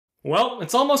Well,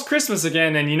 it's almost Christmas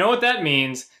again, and you know what that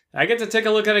means. I get to take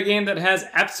a look at a game that has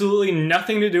absolutely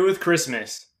nothing to do with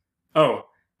Christmas. Oh,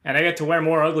 and I get to wear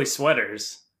more ugly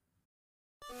sweaters.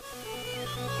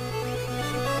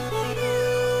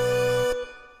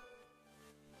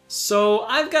 So,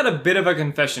 I've got a bit of a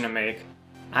confession to make.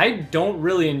 I don't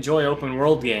really enjoy open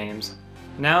world games.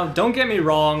 Now, don't get me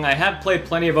wrong, I have played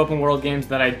plenty of open world games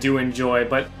that I do enjoy,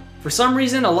 but for some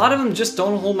reason, a lot of them just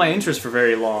don't hold my interest for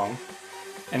very long.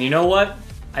 And you know what?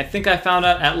 I think I found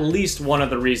out at least one of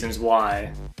the reasons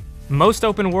why. Most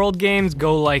open world games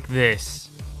go like this.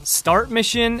 Start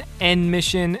mission, end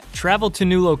mission, travel to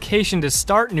new location to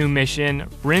start new mission,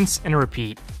 rinse and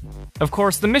repeat. Of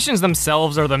course, the missions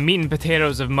themselves are the meat and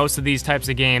potatoes of most of these types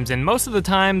of games, and most of the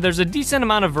time there's a decent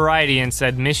amount of variety in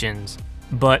said missions.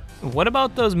 But what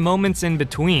about those moments in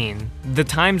between? The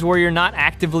times where you're not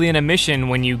actively in a mission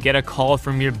when you get a call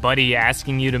from your buddy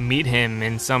asking you to meet him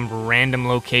in some random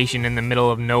location in the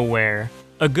middle of nowhere.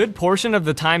 A good portion of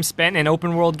the time spent in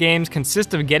open world games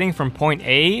consists of getting from point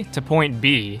A to point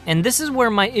B, and this is where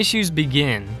my issues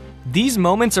begin. These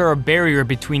moments are a barrier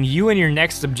between you and your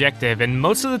next objective, and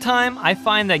most of the time I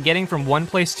find that getting from one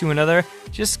place to another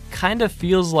just kind of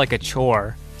feels like a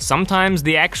chore. Sometimes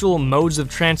the actual modes of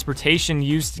transportation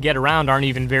used to get around aren't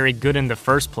even very good in the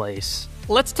first place.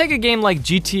 Let's take a game like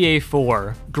GTA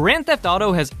 4. Grand Theft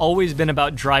Auto has always been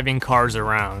about driving cars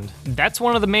around. That's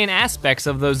one of the main aspects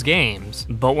of those games.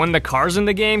 But when the cars in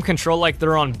the game control like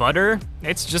they're on butter,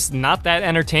 it's just not that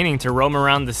entertaining to roam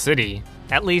around the city.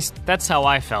 At least, that's how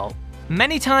I felt.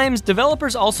 Many times,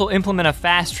 developers also implement a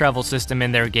fast travel system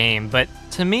in their game, but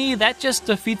to me, that just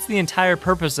defeats the entire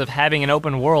purpose of having an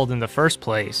open world in the first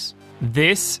place.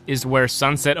 This is where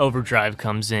Sunset Overdrive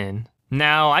comes in.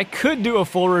 Now, I could do a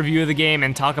full review of the game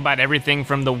and talk about everything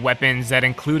from the weapons that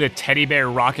include a teddy bear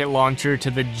rocket launcher to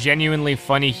the genuinely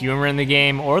funny humor in the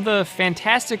game or the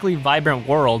fantastically vibrant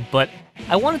world, but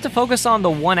I wanted to focus on the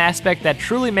one aspect that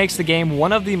truly makes the game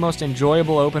one of the most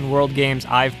enjoyable open world games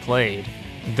I've played.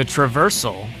 The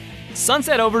traversal.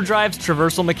 Sunset Overdrive's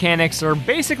traversal mechanics are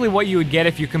basically what you would get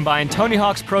if you combined Tony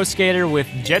Hawk's Pro Skater with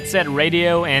Jet Set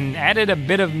Radio and added a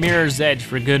bit of Mirror's Edge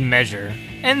for good measure.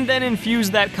 And then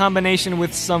infused that combination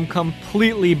with some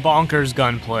completely bonkers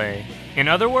gunplay. In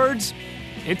other words,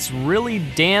 it's really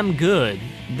damn good.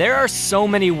 There are so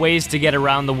many ways to get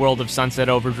around the world of Sunset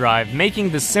Overdrive, making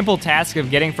the simple task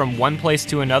of getting from one place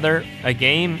to another a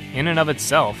game in and of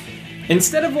itself.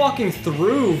 Instead of walking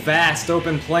through vast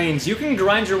open plains, you can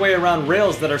grind your way around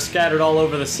rails that are scattered all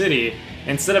over the city.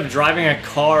 Instead of driving a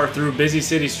car through busy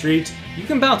city streets, you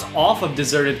can bounce off of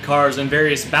deserted cars and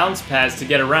various bounce pads to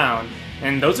get around.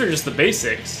 And those are just the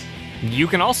basics. You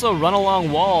can also run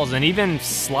along walls and even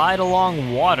slide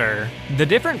along water. The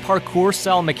different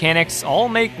parkour-style mechanics all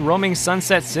make roaming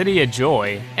Sunset City a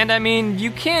joy. And I mean,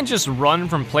 you can just run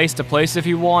from place to place if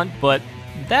you want, but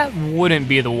that wouldn't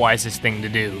be the wisest thing to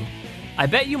do. I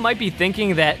bet you might be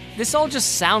thinking that this all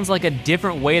just sounds like a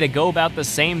different way to go about the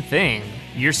same thing.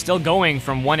 You're still going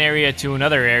from one area to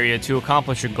another area to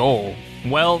accomplish a goal.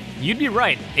 Well, you'd be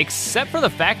right, except for the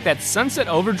fact that Sunset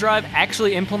Overdrive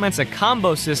actually implements a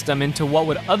combo system into what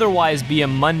would otherwise be a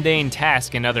mundane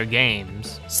task in other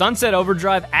games. Sunset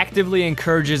Overdrive actively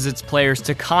encourages its players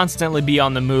to constantly be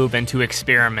on the move and to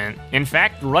experiment. In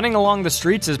fact, running along the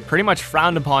streets is pretty much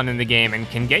frowned upon in the game and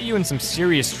can get you in some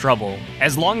serious trouble.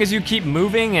 As long as you keep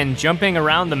moving and jumping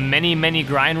around the many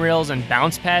grind rails and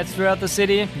bounce pads throughout the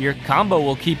city, your combo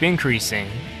will keep increasing.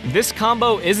 This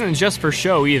combo isn't just for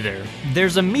show either.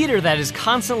 There's a meter that is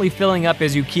constantly filling up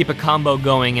as you keep a combo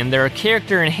going, and there are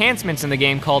character enhancements in the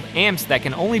game called amps that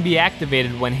can only be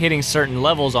activated when hitting certain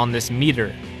levels on this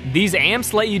meter. These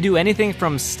amps let you do anything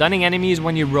from stunning enemies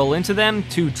when you roll into them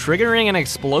to triggering an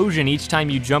explosion each time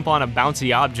you jump on a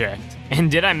bouncy object. And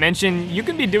did I mention, you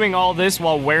can be doing all this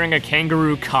while wearing a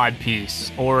kangaroo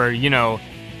codpiece, or,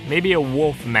 maybe a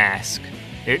wolf mask.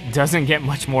 It doesn't get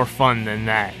much more fun than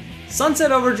that.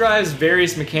 Sunset Overdrive's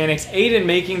various mechanics aid in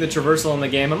making the traversal in the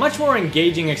game a much more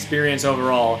engaging experience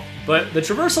overall, but the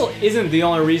traversal isn't the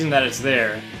only reason that it's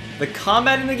there. The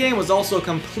combat in the game was also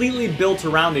completely built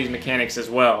around these mechanics as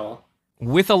well.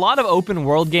 With a lot of open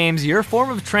world games, your form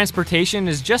of transportation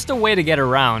is just a way to get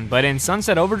around, but in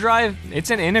Sunset Overdrive, it's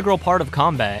an integral part of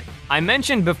combat. I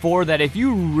mentioned before that if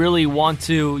you really want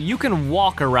to, you can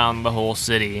walk around the whole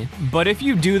city. But if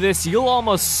you do this, you'll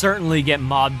almost certainly get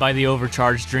mobbed by the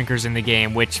overcharged drinkers in the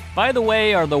game, which, by the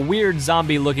way, are the weird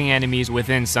zombie-looking enemies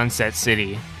within Sunset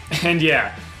City. And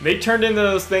yeah, they turned into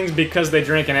those things because they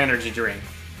drink an energy drink.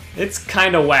 It's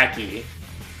kinda wacky.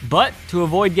 But to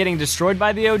avoid getting destroyed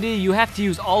by the OD, you have to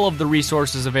use all of the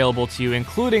resources available to you,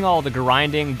 including all the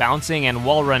grinding, bouncing, and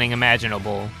wall running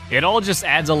imaginable. It all just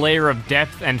adds a layer of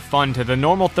depth and fun to the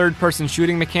normal third-person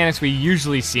shooting mechanics we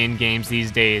usually see in games these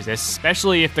days,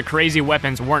 especially if the crazy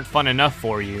weapons weren't fun enough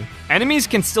for you. Enemies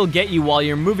can still get you while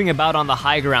you're moving about on the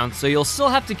high ground, so you'll still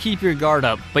have to keep your guard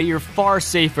up, but you're far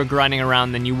safer grinding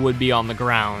around than you would be on the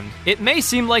ground. It may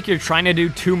seem like you're trying to do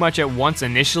too much at once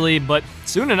initially, but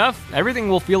soon enough, everything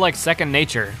will feel like second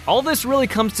nature. All this really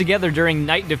comes together during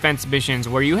night defense missions,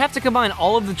 where you have to combine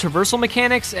all of the traversal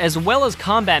mechanics as well as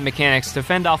combat mechanics to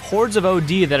fend off hordes of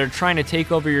OD that are trying to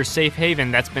take over your safe haven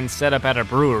that's been set up at a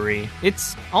brewery.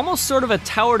 It's almost sort of a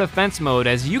tower defense mode,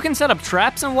 as you can set up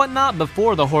traps and whatnot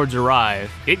before the hordes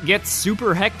arrive. It gets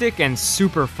super hectic and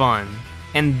super fun.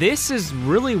 And this is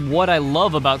really what I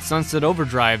love about Sunset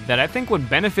Overdrive that I think would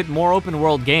benefit more open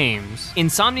world games.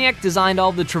 Insomniac designed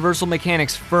all the traversal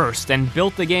mechanics first and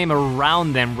built the game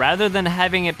around them rather than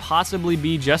having it possibly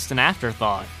be just an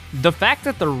afterthought. The fact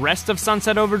that the rest of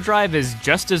Sunset Overdrive is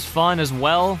just as fun as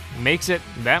well makes it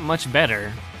that much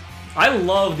better. I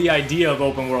love the idea of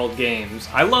open world games.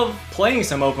 I love playing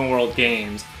some open world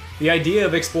games. The idea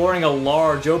of exploring a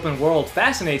large open world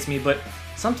fascinates me, but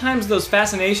sometimes those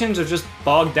fascinations are just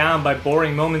bogged down by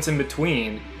boring moments in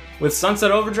between. With Sunset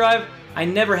Overdrive, I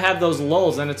never have those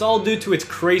lulls, and it's all due to its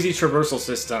crazy traversal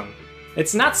system.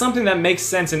 It's not something that makes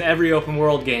sense in every open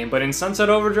world game, but in Sunset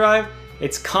Overdrive,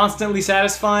 it's constantly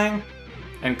satisfying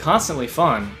and constantly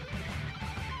fun.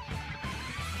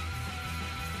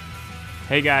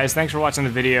 Hey guys, thanks for watching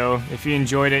the video. If you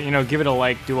enjoyed it, give it a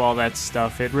like, do all that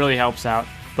stuff. It really helps out.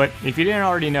 But if you didn't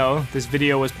already know, this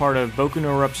video was part of Boku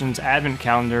no Eruption's advent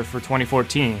calendar for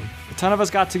 2014. A ton of us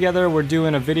got together, we're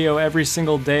doing a video every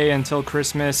single day until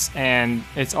Christmas, and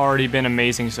it's already been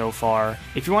amazing so far.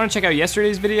 If you want to check out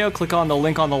yesterday's video, click on the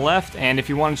link on the left, and if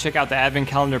you want to check out the advent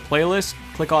calendar playlist,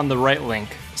 click on the right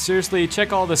link. Seriously,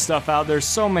 check all this stuff out. There's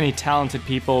so many talented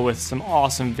people with some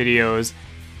awesome videos,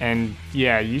 and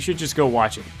yeah, you should just go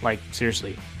watch it. Like,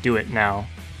 seriously, do it now.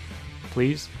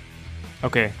 Please?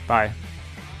 Okay, bye.